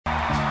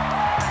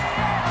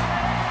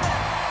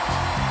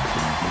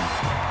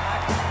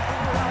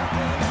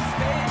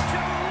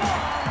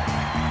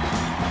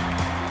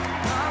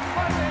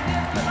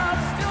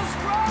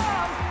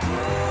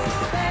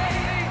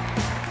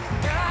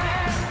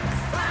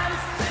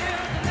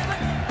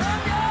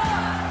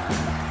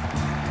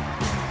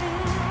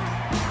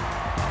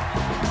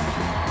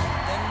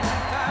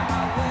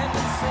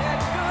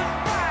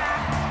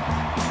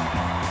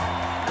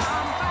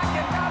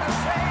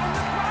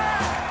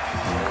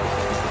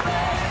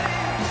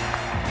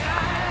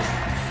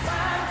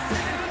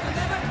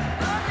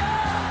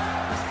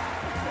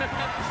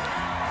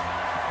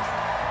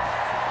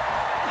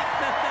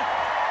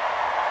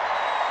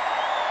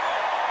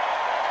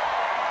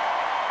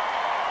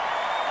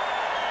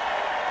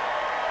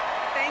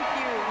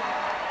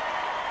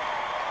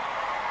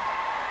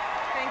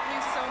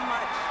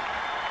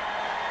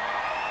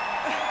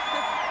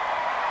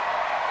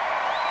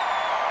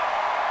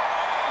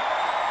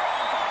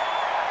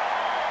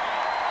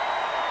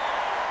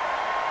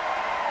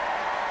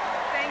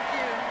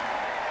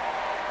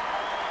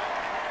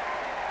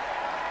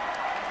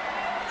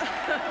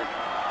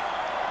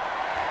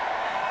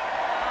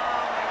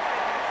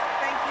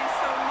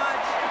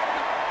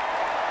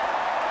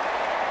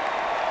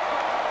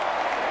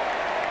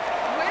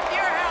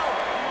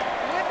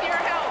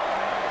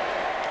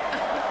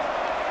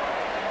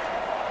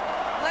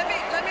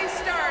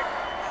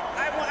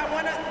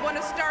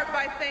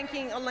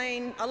thanking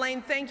Elaine.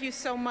 Elaine, thank you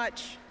so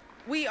much.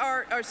 We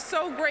are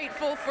so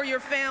grateful for your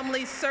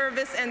family's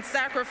service and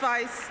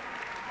sacrifice,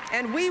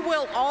 and we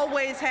will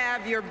always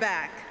have your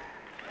back.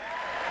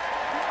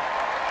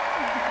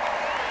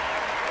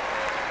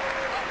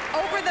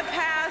 Over the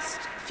past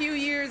few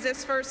years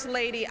as First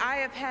Lady, I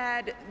have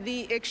had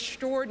the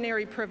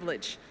extraordinary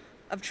privilege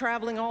of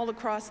traveling all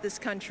across this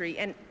country,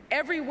 and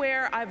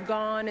everywhere I've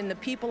gone and the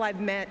people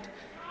I've met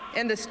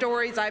and the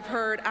stories I've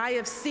heard, I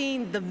have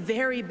seen the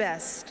very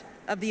best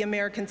of the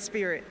American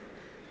spirit.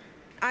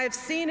 I have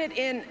seen it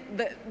in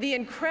the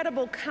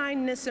incredible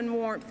kindness and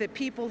warmth that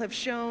people have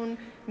shown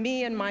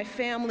me and my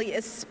family,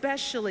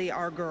 especially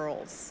our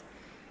girls.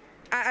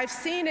 I've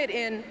seen it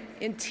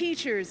in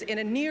teachers in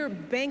a near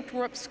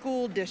bankrupt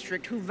school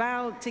district who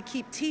vowed to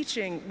keep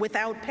teaching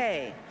without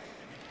pay.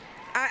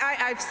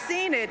 I've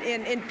seen it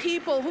in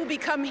people who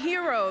become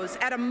heroes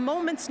at a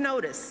moment's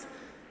notice,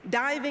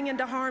 diving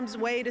into harm's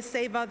way to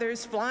save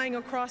others, flying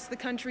across the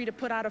country to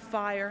put out a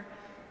fire,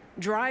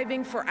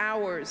 driving for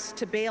hours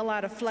to bail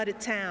out a flooded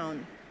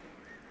town.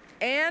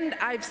 And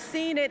I've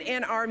seen it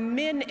in our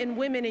men and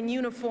women in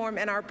uniform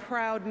and our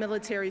proud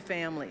military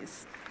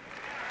families.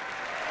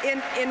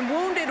 In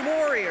wounded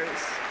warriors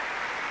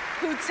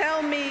who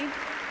tell me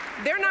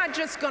they're not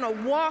just gonna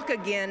walk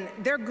again,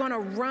 they're gonna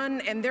run,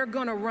 and they're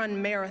gonna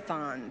run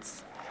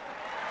marathons.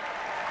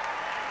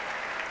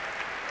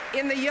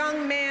 In the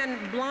young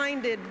man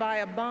blinded by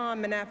a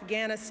bomb in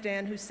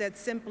Afghanistan who said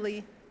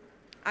simply,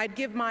 I'd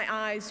give my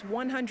eyes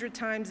 100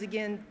 times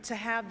again to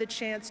have the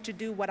chance to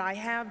do what I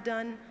have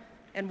done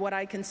and what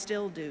I can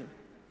still do.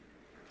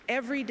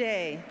 Every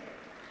day,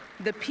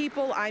 the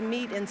people I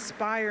meet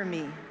inspire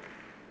me.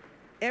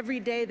 Every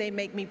day they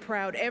make me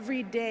proud.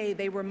 Every day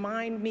they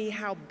remind me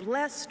how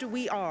blessed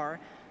we are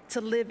to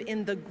live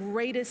in the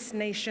greatest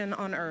nation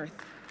on earth.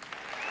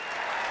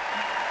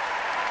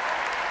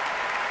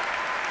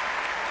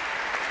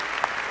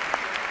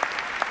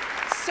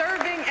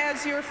 Serving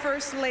as your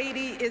First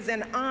Lady is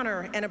an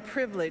honor and a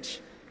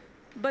privilege.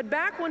 But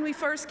back when we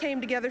first came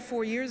together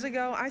 4 years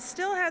ago, I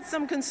still had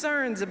some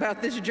concerns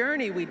about this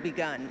journey we'd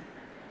begun.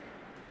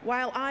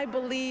 While I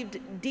believed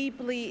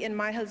deeply in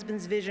my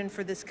husband's vision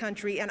for this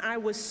country, and I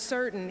was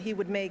certain he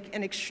would make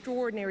an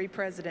extraordinary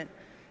president,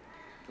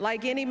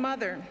 like any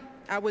mother,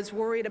 I was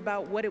worried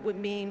about what it would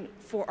mean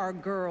for our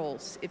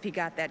girls if he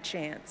got that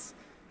chance.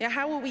 Now,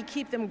 how would we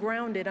keep them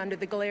grounded under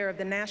the glare of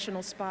the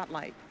national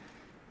spotlight?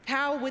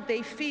 How would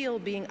they feel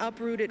being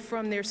uprooted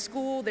from their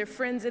school, their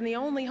friends, and the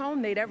only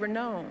home they'd ever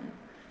known?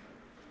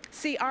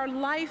 See, our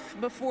life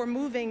before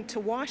moving to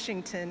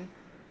Washington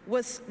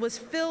was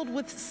filled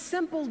with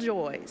simple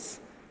joys.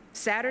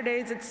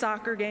 Saturdays at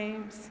soccer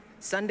games,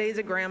 Sundays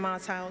at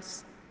grandma's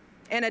house,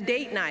 and a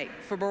date night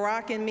for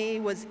Barack and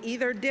me was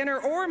either dinner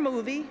or a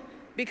movie,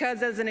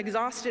 because as an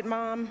exhausted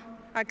mom,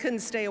 I couldn't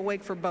stay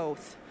awake for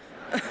both.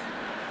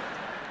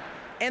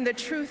 And the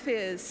truth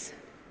is,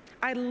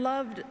 I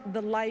loved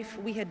the life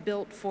we had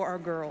built for our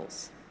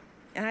girls.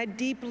 And I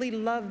deeply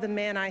loved the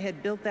man I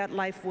had built that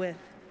life with.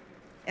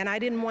 And I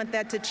didn't want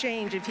that to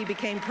change if he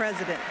became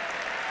president.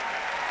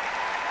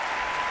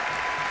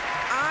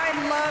 I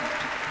loved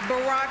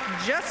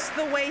Barack just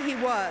the way he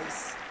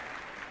was.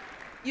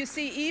 You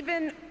see,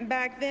 even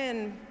back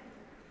then,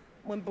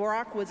 when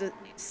Barack was a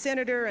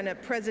senator and a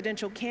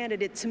presidential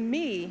candidate, to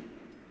me,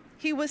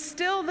 he was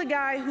still the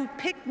guy who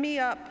picked me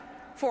up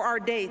for our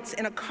dates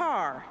in a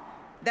car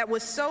that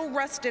was so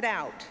rusted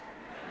out,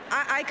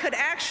 I could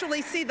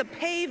actually see the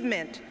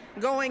pavement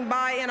going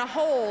by in a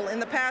hole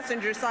in the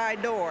passenger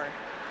side door.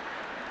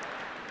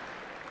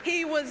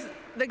 He was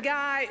the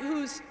guy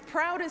whose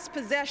proudest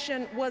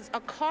possession was a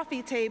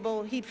coffee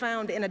table he'd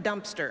found in a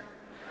dumpster,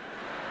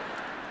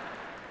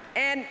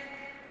 and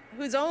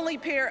whose only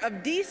pair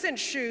of decent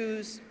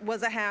shoes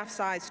was a half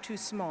size too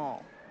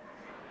small.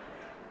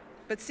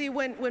 But see,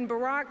 when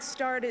Barack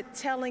started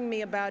telling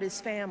me about his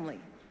family,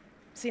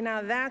 see,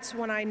 now that's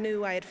when I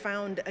knew I had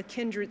found a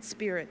kindred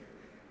spirit,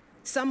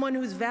 someone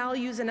whose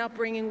values and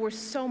upbringing were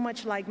so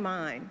much like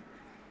mine.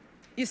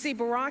 You see,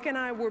 Barack and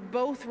I were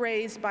both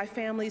raised by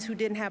families who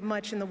didn't have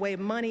much in the way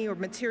of money or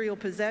material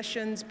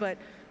possessions, but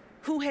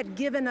who had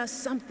given us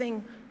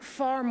something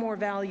far more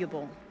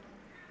valuable: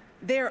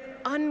 their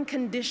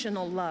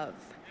unconditional love,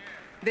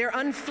 their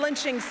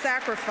unflinching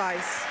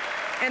sacrifice,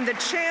 and the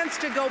chance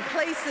to go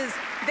places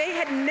they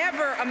had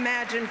never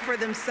imagined for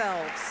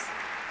themselves.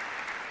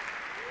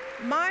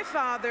 My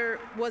father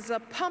was a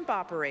pump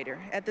operator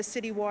at the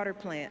city water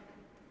plant,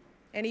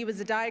 and he was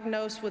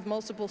diagnosed with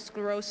multiple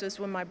sclerosis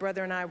when my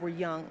brother and I were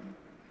young.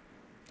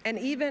 And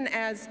even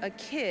as a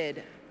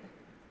kid,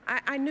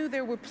 I knew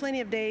there were plenty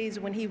of days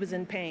when he was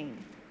in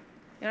pain.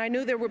 And I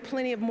knew there were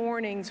plenty of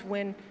mornings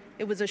when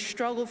it was a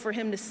struggle for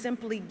him to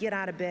simply get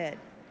out of bed.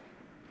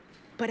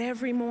 But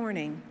every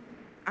morning,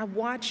 I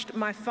watched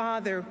my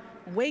father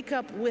wake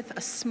up with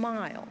a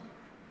smile,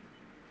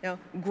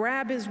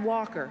 grab his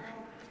walker,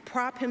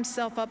 prop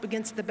himself up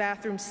against the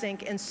bathroom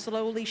sink, and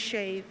slowly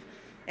shave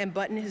and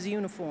button his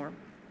uniform.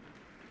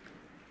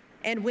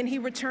 And when he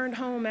returned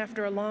home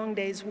after a long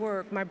day's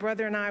work, my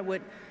brother and I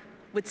would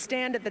would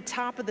stand at the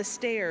top of the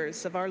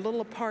stairs of our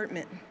little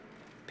apartment,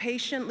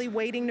 patiently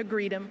waiting to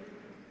greet him,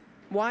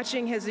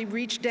 watching as he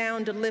reached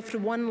down to lift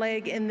one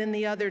leg and then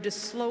the other to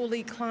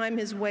slowly climb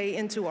his way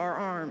into our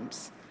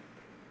arms.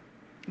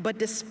 But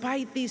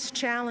despite these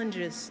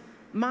challenges,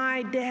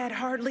 my dad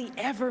hardly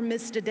ever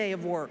missed a day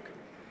of work.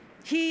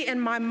 He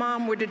and my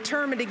mom were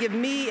determined to give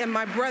me and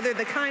my brother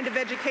the kind of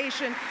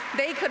education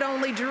they could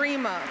only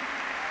dream of.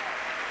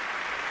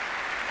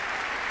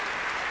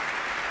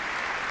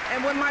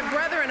 And when my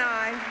brother and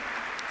I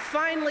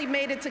finally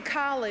made it to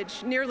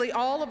college, nearly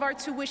all of our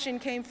tuition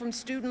came from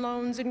student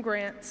loans and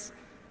grants,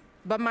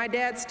 but my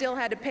dad still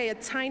had to pay a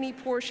tiny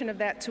portion of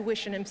that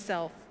tuition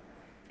himself.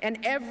 And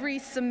every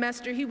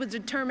semester, he was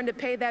determined to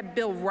pay that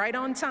bill right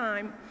on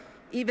time,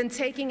 even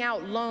taking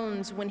out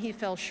loans when he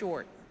fell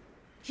short.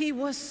 He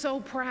was so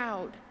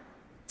proud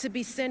to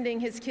be sending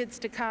his kids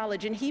to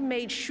college, and he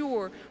made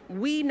sure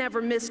we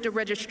never missed a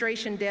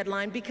registration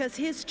deadline because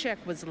his check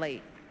was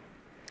late.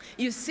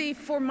 You see,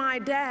 for my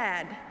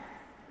dad,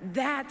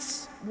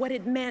 that's what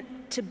it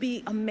meant to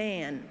be a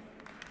man.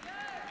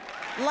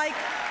 Like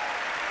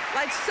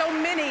so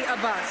many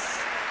of us.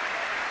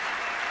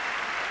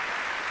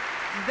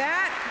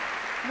 That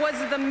was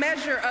the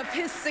measure of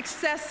his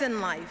success in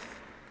life,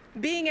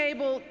 being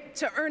able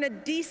to earn a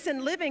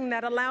decent living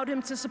that allowed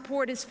him to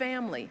support his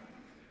family.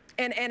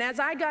 And as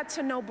I got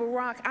to know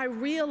Barack, I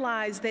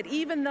realized that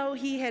even though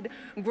he had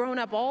grown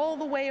up all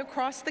the way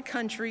across the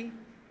country,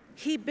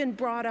 he'd been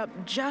brought up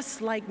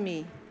just like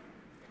me.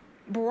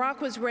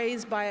 Barack was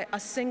raised by a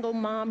single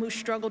mom who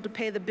struggled to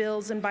pay the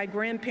bills and by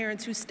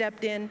grandparents who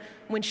stepped in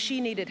when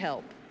she needed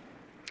help.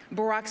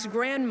 Barack's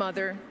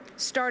grandmother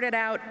started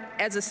out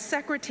as a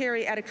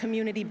secretary at a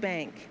community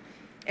bank,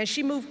 and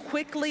she moved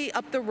quickly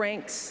up the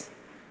ranks,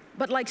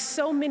 but like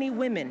so many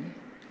women,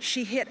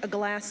 she hit a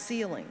glass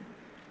ceiling.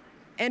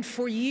 And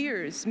for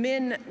years,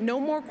 men no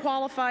more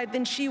qualified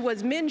than she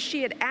was, men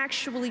she had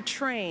actually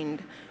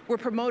trained, were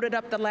promoted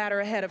up the ladder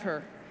ahead of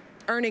her,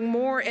 earning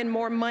more and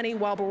more money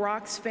while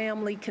Barack's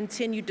family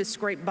continued to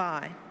scrape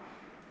by.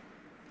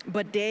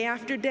 But day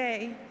after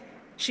day,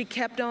 she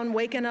kept on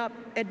waking up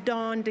at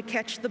dawn to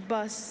catch the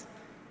bus,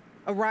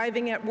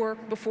 arriving at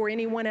work before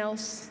anyone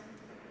else,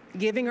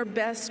 giving her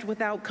best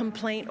without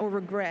complaint or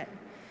regret.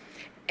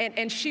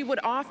 And she would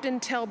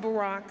often tell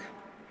Barack,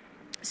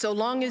 so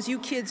long as you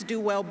kids do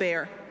well,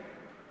 Bear,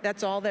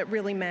 that's all that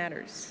really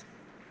matters.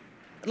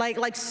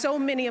 Like so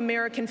many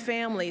American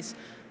families,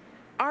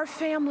 our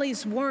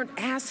families weren't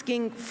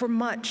asking for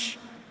much.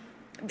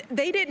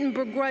 They didn't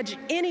begrudge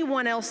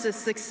anyone else's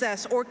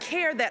success or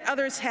care that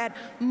others had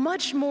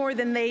much more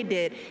than they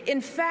did.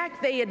 In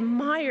fact, they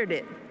admired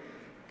it.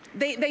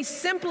 They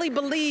simply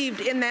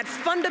believed in that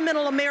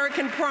fundamental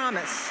American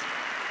promise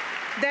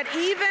that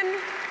even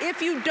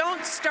if you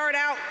don't start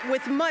out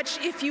with much,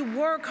 if you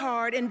work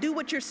hard and do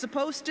what you're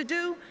supposed to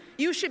do,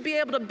 you should be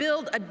able to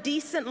build a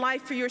decent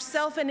life for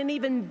yourself and an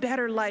even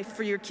better life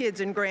for your kids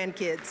and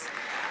grandkids.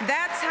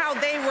 That's how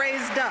they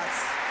raised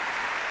us.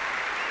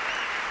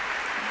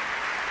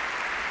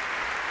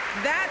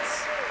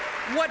 That's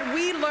what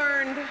we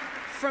learned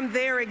from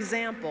their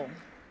example.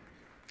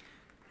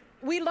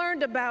 We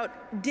learned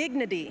about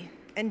dignity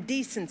and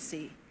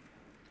decency,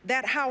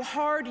 that how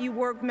hard you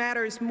work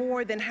matters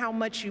more than how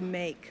much you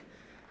make,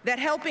 that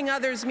helping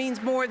others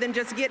means more than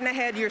just getting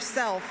ahead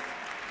yourself.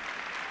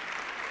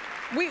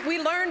 We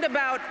learned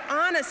about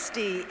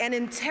honesty and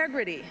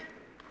integrity,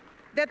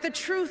 that the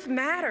truth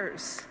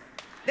matters,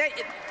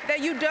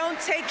 that you don't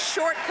take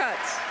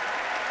shortcuts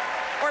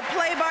or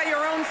play by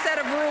your own set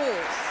of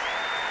rules.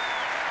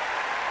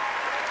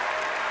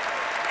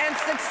 And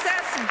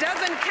success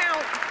doesn't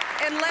count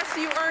unless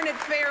you earn it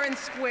fair and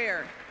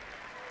square.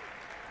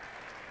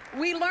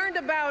 We learned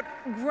about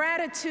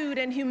gratitude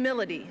and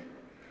humility,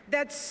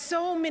 that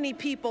so many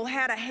people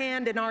had a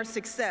hand in our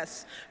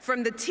success,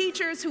 from the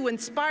teachers who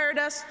inspired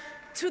us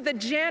to the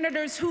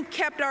janitors who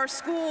kept our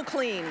school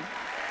clean.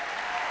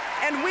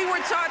 And we were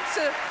taught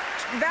to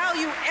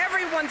value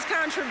everyone's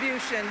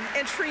contribution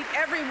and treat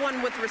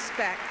everyone with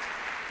respect.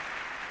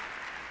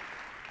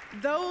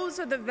 Those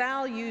are the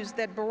values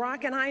that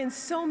Barack and I and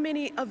so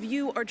many of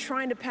you are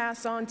trying to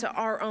pass on to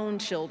our own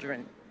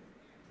children.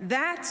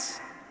 That's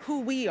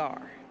who we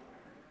are.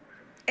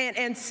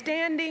 And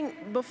standing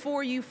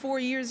before you 4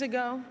 years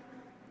ago,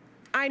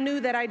 I knew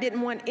that I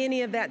didn't want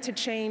any of that to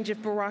change if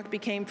Barack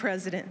became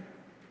president.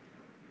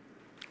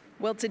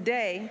 Well,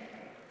 today,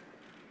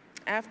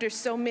 after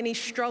so many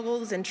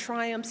struggles and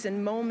triumphs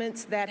and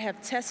moments that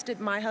have tested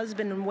my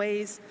husband in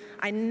ways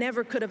I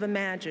never could have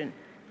imagined,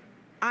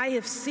 I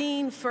have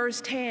seen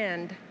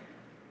firsthand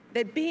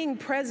that being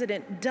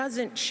president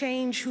doesn't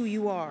change who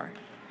you are.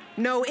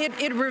 No,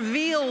 it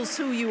reveals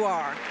who you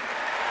are.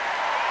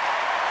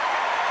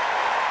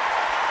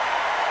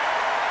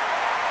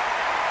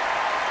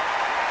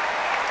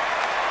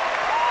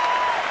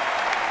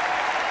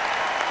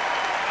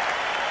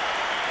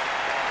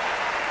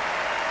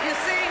 You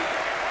see,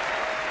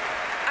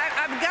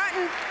 I've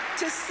gotten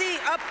to see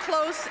up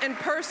close and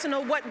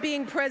personal what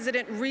being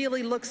president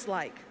really looks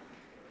like.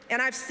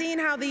 And I've seen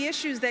how the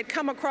issues that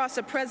come across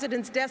a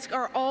president's desk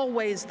are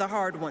always the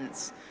hard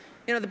ones.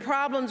 You know, the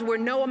problems where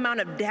no amount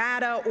of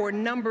data or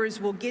numbers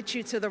will get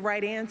you to the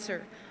right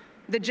answer.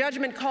 The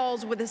judgment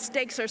calls where the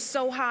stakes are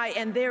so high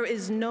and there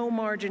is no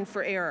margin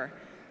for error.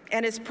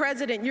 And as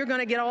president, you're going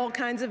to get all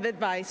kinds of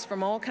advice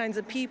from all kinds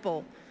of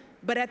people.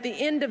 But at the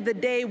end of the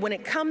day, when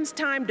it comes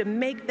time to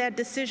make that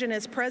decision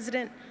as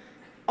president,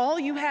 all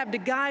you have to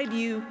guide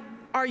you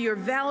are your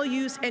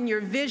values and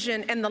your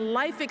vision and the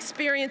life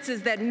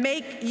experiences that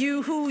make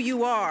you who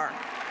you are.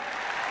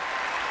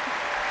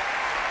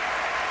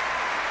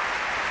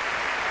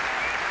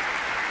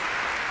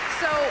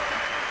 So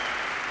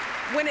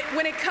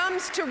when it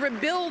comes to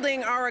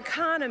rebuilding our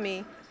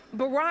economy,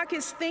 Barack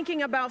is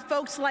thinking about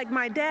folks like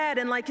my dad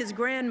and like his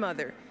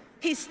grandmother.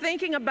 He's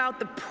thinking about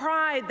the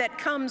pride that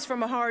comes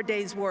from a hard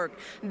day's work.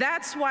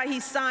 That's why he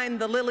signed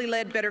the Lilly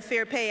Ledbetter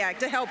Fair Pay Act,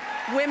 to help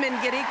women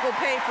get equal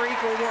pay for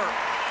equal work.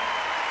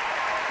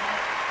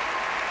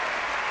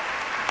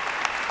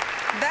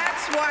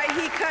 That's why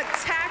he cut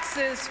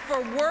taxes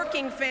for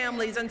working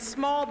families and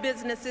small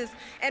businesses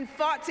and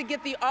fought to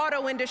get the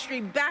auto industry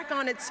back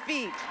on its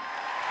feet.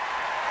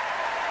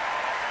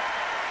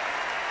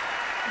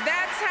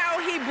 That's how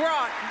he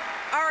brought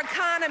our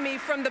economy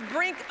from the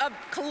brink of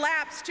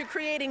collapse to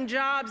creating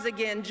jobs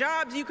again,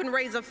 jobs you can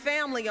raise a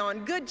family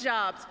on, good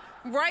jobs,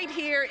 right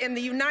here in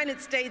the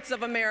United States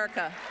of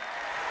America.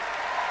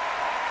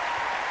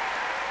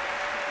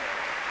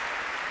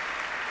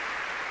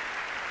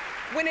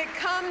 When it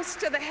comes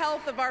to the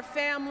health of our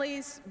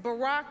families,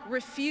 Barack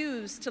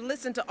refused to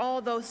listen to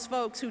all those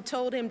folks who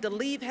told him to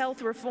leave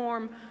health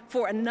reform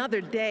for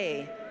another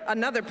day,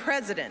 another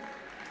president.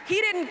 He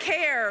didn't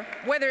care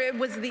whether it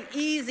was the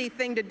easy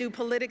thing to do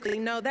politically.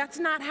 No, that's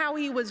not how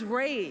he was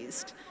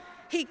raised.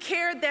 He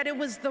cared that it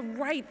was the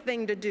right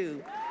thing to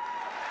do.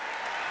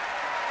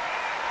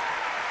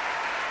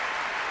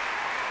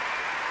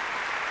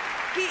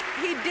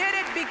 He did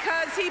it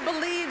because he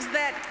believes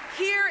that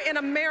here in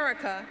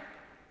America,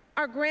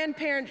 our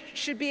grandparents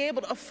should be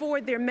able to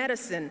afford their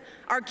medicine.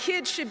 Our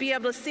kids should be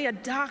able to see a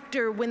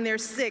doctor when they're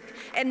sick.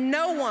 And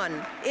no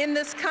one in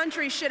this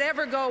country should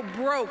ever go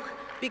broke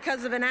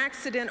because of an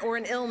accident or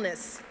an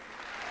illness.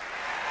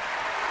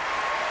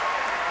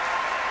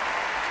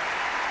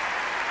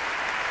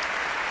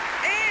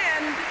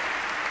 And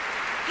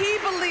he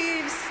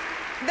believes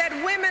that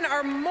women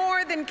are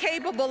more than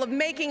capable of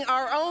making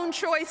our own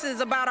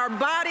choices about our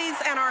bodies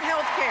and our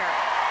health care.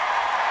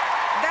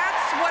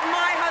 That's what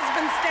my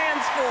husband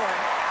stands for.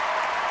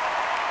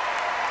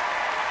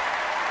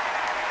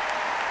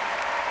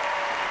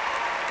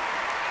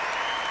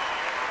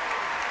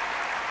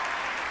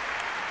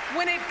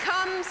 When it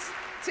comes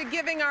to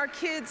giving our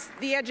kids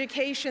the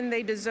education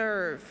they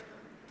deserve,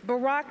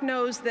 Barack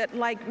knows that,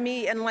 like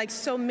me and like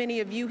so many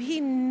of you, he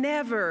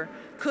never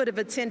could have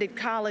attended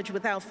college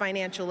without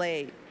financial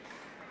aid.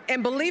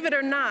 And believe it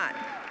or not,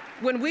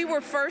 when we were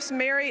first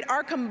married,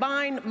 our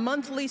combined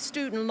monthly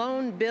student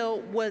loan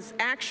bill was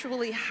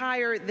actually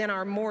higher than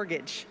our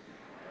mortgage.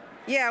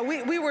 Yeah,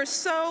 we were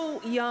so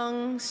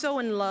young, so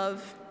in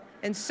love,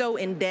 and so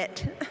in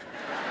debt.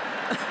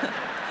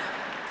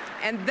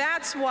 And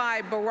that's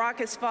why Barack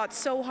has fought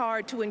so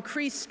hard to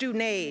increase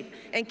student aid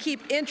and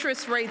keep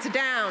interest rates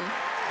down,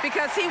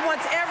 because he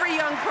wants every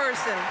young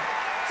person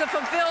to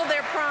fulfill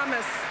their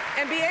promise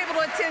and be able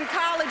to attend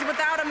college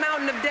without a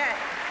mountain of debt.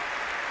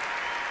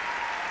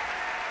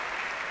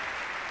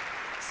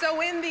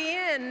 So in the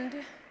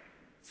end,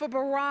 for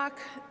Barack,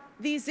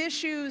 these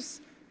issues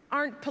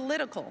aren't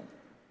political.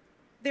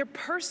 They're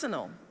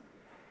personal,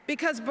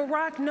 because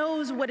Barack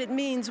knows what it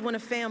means when a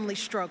family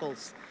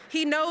struggles.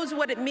 He knows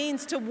what it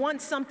means to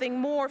want something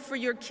more for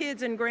your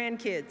kids and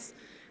grandkids.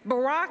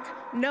 Barack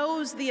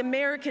knows the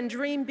American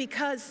dream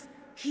because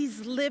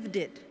he's lived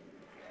it.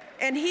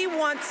 And he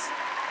wants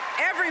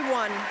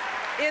everyone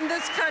in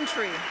this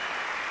country,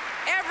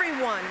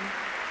 everyone,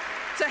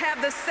 to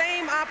have the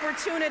same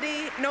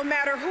opportunity, no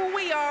matter who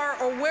we are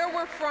or where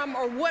we're from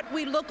or what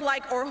we look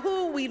like or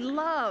who we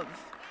love.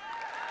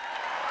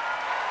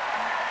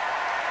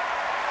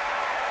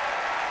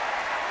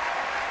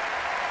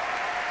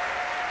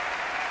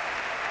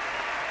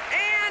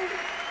 And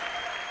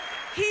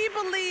he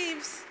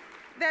believes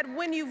that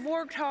when you've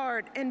worked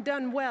hard and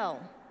done well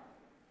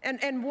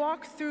and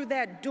walked through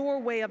that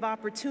doorway of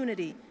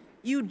opportunity,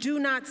 you do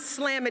not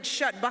slam it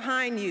shut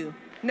behind you.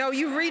 No,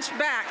 you reach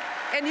back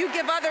and you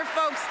give other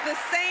folks the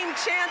same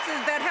chances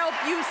that help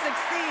you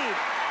succeed.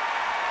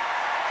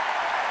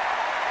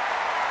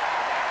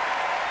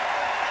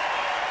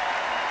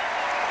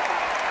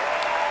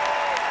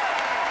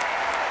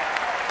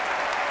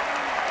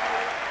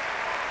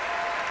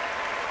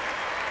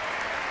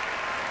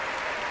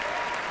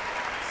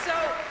 So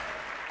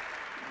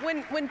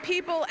when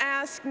people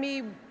ask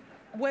me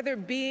whether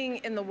being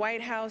in the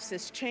White House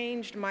has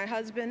changed my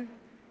husband,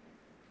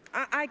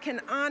 I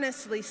can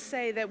honestly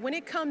say that when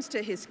it comes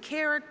to his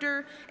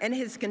character and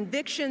his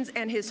convictions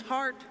and his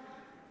heart,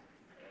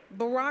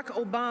 Barack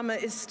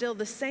Obama is still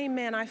the same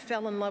man I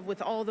fell in love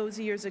with all those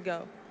years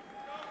ago.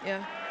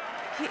 Yeah.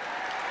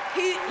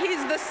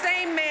 He's the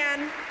same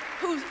man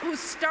who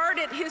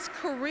started his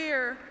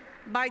career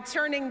by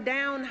turning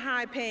down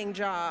high-paying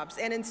jobs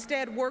and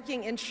instead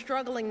working in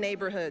struggling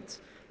neighborhoods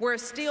where a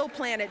steel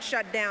plant had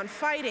shut down,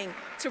 fighting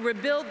to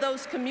rebuild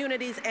those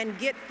communities and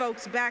get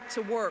folks back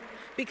to work.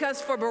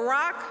 Because for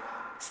Barack,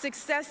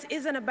 success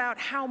isn't about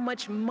how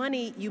much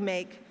money you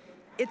make,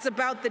 it's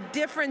about the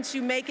difference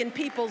you make in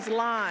people's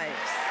lives.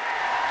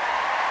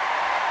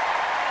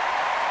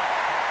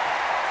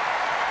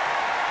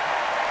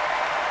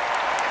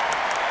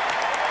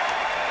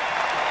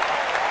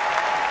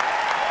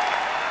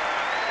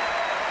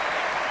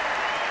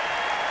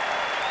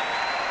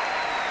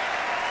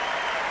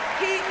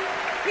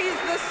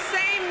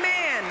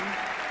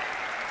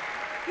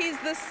 He's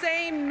the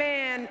same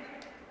man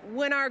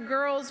when our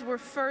girls were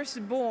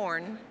first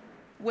born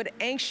would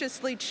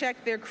anxiously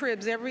check their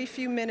cribs every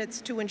few minutes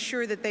to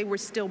ensure that they were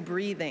still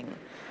breathing,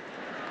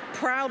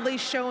 proudly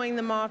showing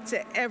them off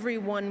to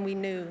everyone we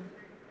knew.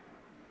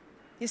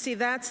 You see,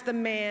 that's the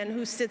man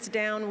who sits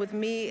down with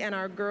me and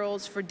our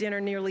girls for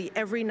dinner nearly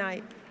every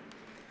night,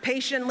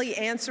 patiently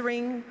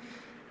answering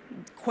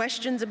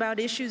questions about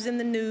issues in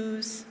the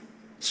news,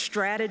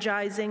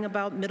 strategizing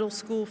about middle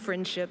school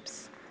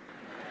friendships.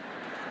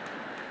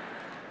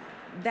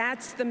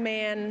 That's the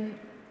man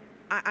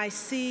I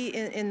see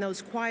in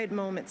those quiet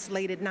moments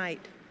late at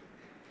night,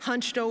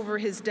 hunched over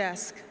his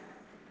desk,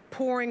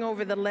 poring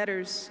over the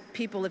letters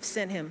people have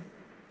sent him.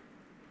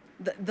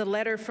 The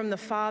letter from the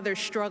father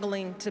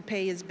struggling to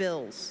pay his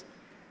bills,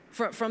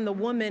 from the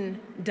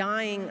woman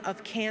dying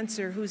of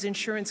cancer whose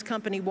insurance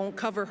company won't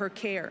cover her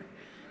care,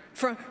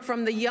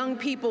 from the young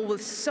people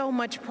with so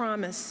much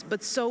promise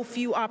but so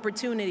few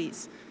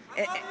opportunities.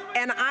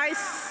 And I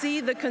see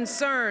the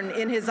concern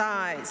in his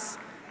eyes.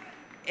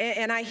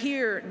 And I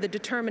hear the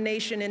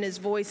determination in his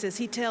voice as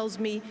he tells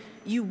me,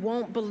 you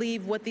won't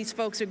believe what these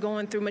folks are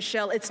going through,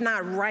 Michelle. It's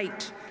not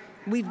right.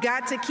 We've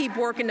got to keep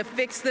working to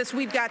fix this.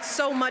 We've got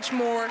so much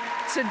more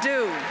to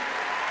do.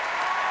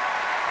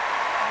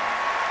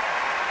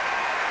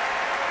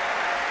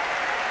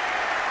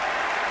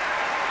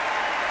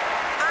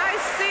 I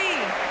see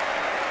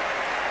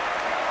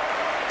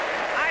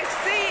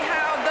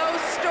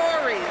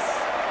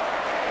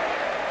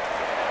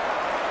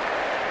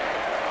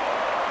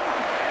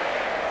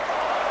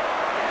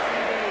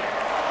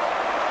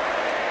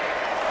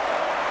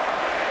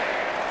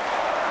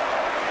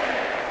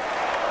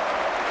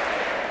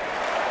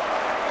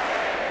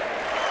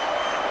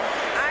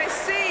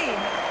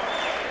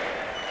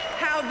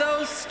how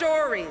those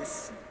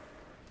stories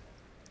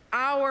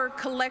our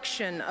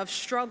collection of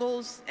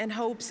struggles and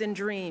hopes and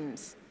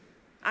dreams.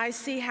 I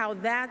see how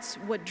that's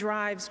what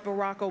drives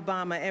Barack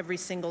Obama every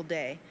single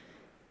day.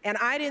 And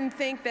I didn't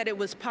think that it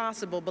was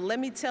possible, but let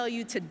me tell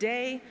you,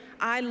 today,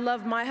 I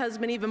love my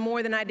husband even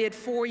more than I did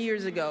 4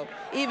 years ago,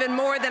 even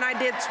more than I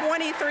did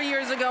 23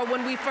 years ago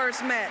when we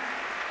first met.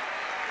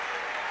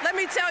 Let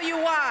me tell you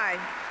why.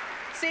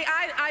 See,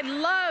 I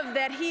love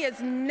that he has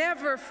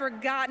never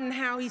forgotten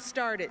how he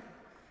started.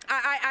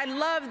 I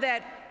love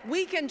that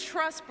we can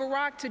trust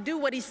Barack to do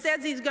what he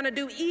says he's going to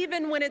do,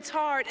 even when it's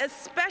hard,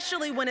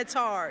 especially when it's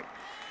hard.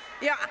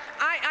 Yeah,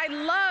 I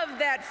love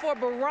that for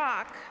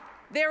Barack,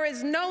 there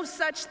is no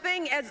such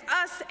thing as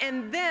us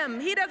and them.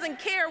 He doesn't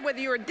care whether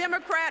you're a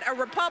Democrat, a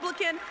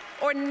Republican,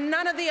 or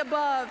none of the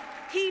above.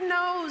 He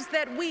knows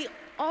that we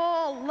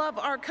all love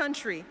our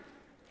country,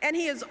 and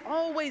he is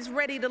always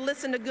ready to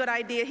listen to good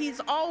ideas.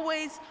 He's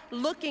always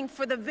looking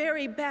for the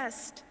very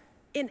best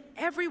in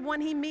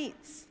everyone he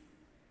meets.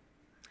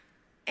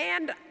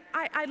 And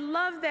I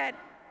love that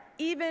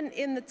even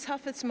in the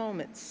toughest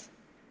moments,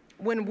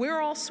 when we're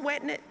all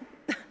sweating it,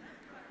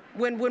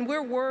 when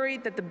we're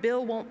worried that the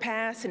bill won't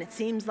pass and it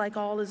seems like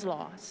all is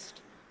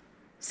lost.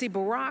 See,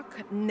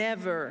 Barack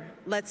never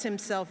lets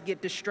himself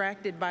get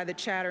distracted by the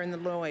chatter and the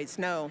noise.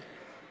 No,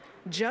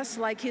 just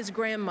like his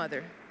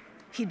grandmother,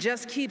 he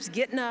just keeps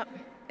getting up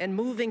and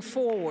moving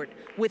forward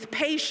with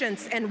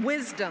patience and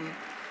wisdom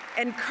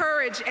and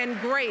courage and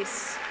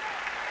grace.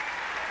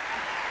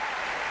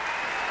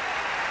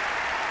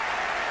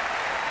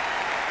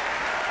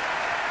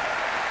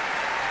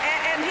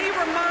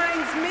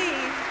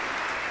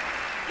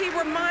 He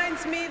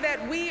reminds me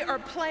that we are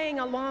playing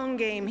a long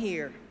game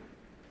here,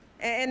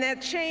 and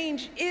that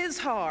change is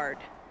hard,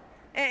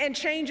 and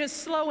change is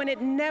slow, and it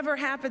never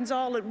happens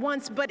all at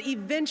once, but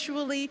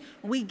eventually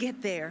we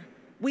get there.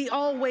 We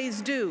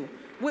always do.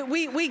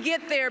 We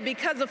get there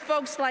because of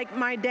folks like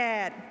my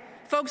dad,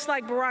 folks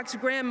like Barack's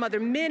grandmother,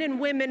 men and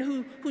women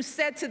who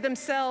said to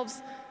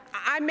themselves,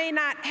 I may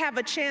not have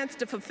a chance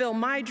to fulfill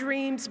my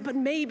dreams, but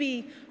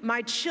maybe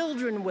my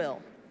children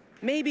will.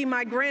 Maybe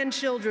my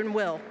grandchildren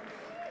will.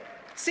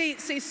 See,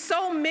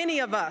 so many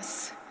of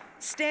us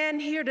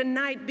stand here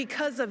tonight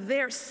because of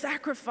their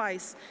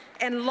sacrifice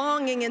and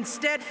longing and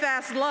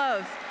steadfast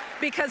love,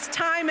 because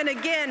time and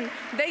again,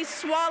 they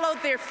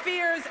swallowed their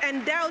fears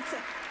and doubts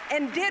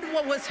and did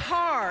what was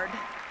hard.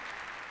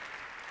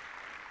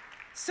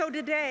 So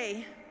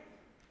today,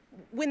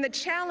 when the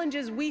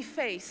challenges we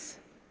face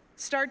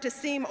start to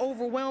seem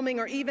overwhelming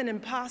or even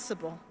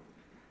impossible,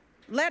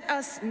 Let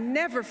us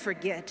never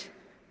forget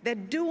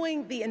that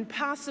doing the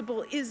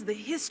impossible is the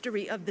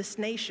history of this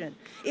nation.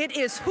 It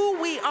is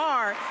who we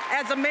are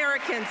as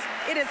Americans.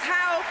 It is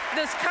how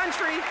this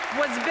country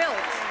was built.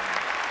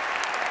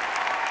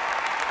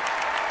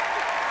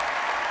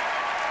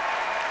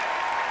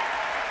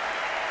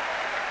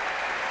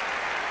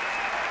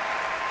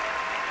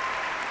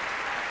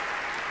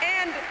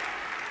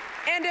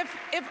 And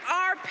if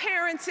our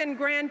parents and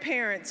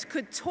grandparents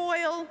could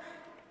toil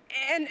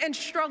and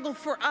struggle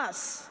for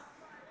us,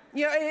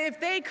 you know, if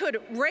they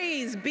could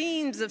raise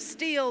beams of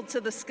steel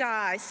to the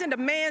sky, send a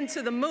man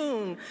to the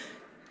moon,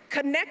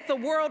 connect the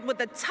world with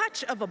the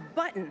touch of a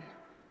button,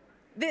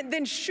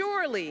 then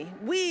surely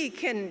we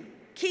can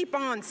keep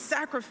on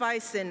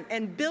sacrificing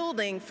and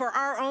building for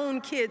our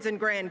own kids and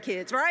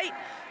grandkids, right?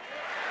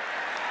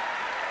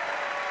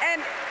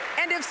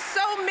 And if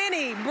so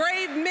many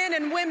brave men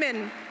and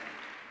women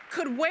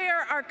could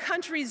wear our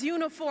country's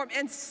uniform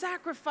and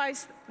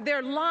sacrifice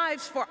their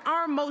lives for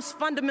our most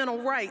fundamental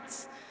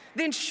rights,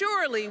 then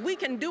surely we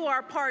can do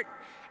our part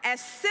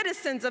as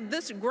citizens of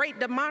this great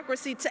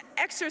democracy to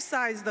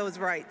exercise those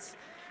rights.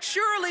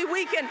 Surely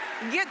we can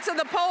get to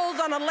the polls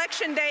on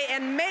Election Day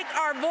and make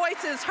our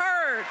voices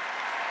heard.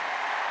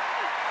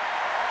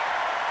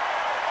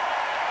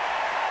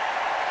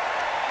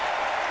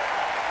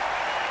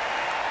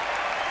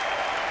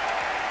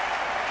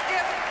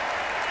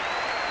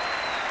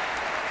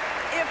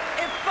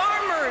 If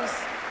farmers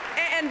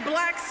and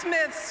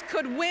blacksmiths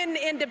could win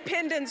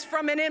independence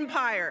from an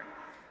empire,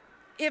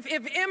 if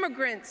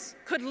immigrants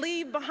could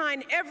leave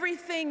behind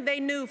everything they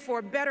knew for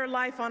a better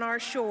life on our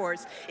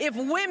shores, if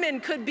women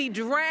could be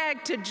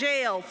dragged to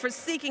jail for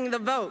seeking the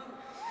vote,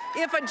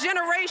 if a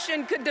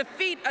generation could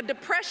defeat a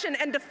depression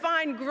and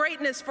define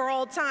greatness for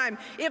all time,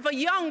 if a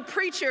young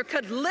preacher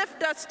could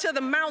lift us to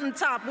the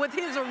mountaintop with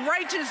his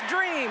righteous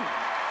dream,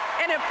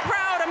 and if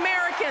proud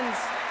Americans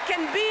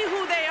can be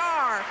who they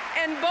are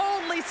and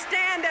boldly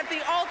stand at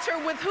the altar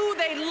with who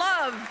they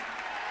love,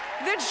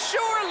 then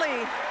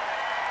surely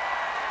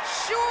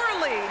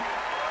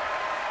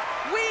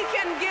we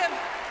can give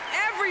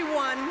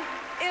everyone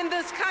in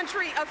this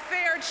country a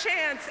fair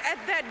chance at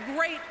that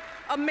great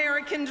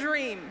American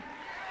dream.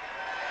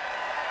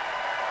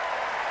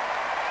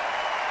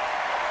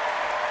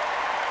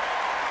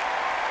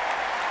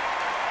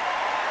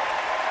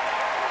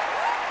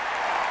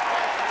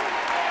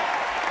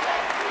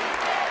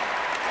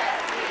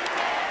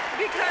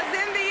 Because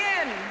in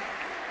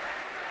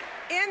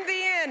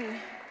the end,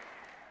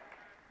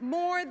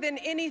 more than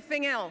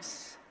anything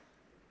else,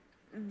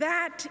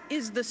 that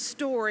is the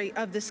story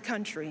of this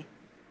country.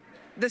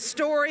 The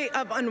story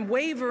of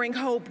unwavering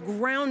hope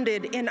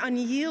grounded in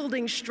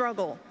unyielding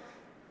struggle.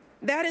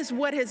 That is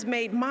what has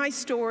made my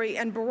story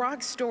and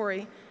Barack's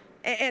story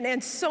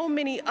and so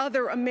many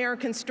other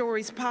American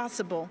stories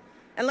possible.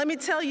 And let me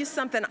tell you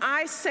something,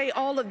 I say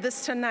all of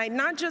this tonight,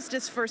 not just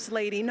as First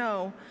Lady,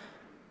 no,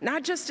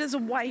 not just as a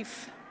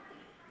wife.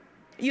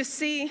 You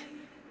see,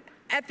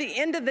 at the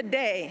end of the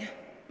day,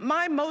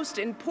 my most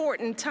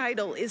important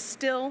title is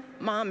still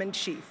Mom in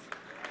Chief.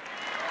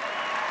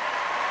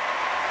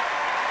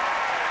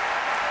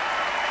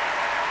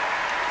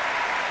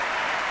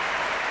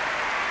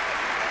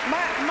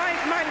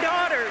 My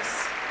daughters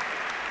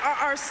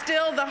are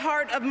still the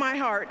heart of my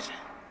heart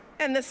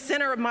and the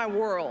center of my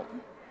world.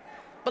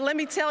 But let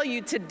me tell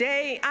you,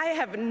 today I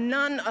have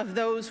none of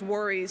those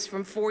worries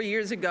from 4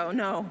 years ago,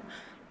 no.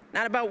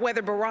 Not about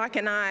whether Barack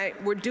and I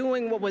were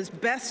doing what was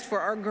best for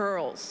our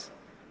girls.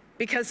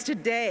 Because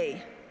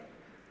today,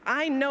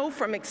 I know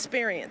from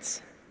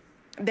experience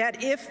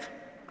that if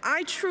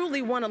I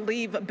truly want to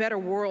leave a better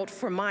world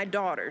for my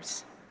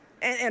daughters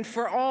and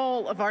for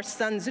all of our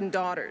sons and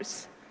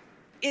daughters,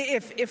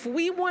 if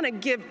we want to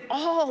give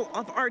all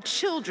of our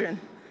children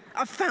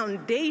a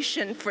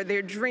foundation for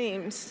their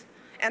dreams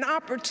and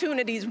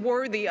opportunities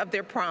worthy of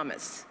their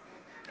promise,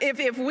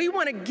 if we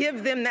want to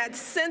give them that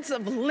sense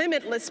of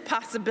limitless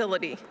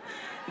possibility,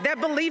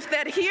 that belief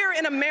that here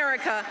in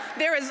America,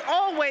 there is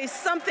always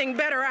something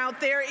better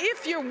out there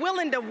if you're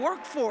willing to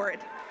work for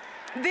it,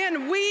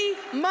 then we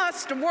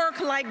must work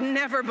like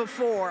never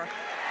before.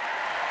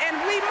 And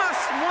we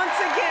must once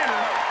again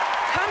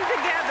come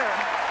together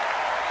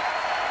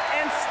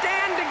and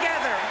stand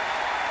together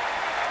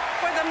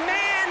for the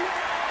man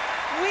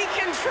we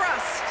can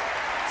trust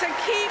to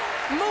keep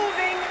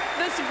moving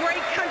this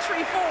great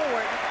country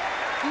forward.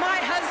 My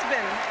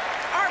husband,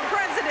 our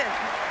president,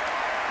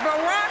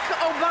 Barack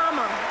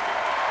Obama.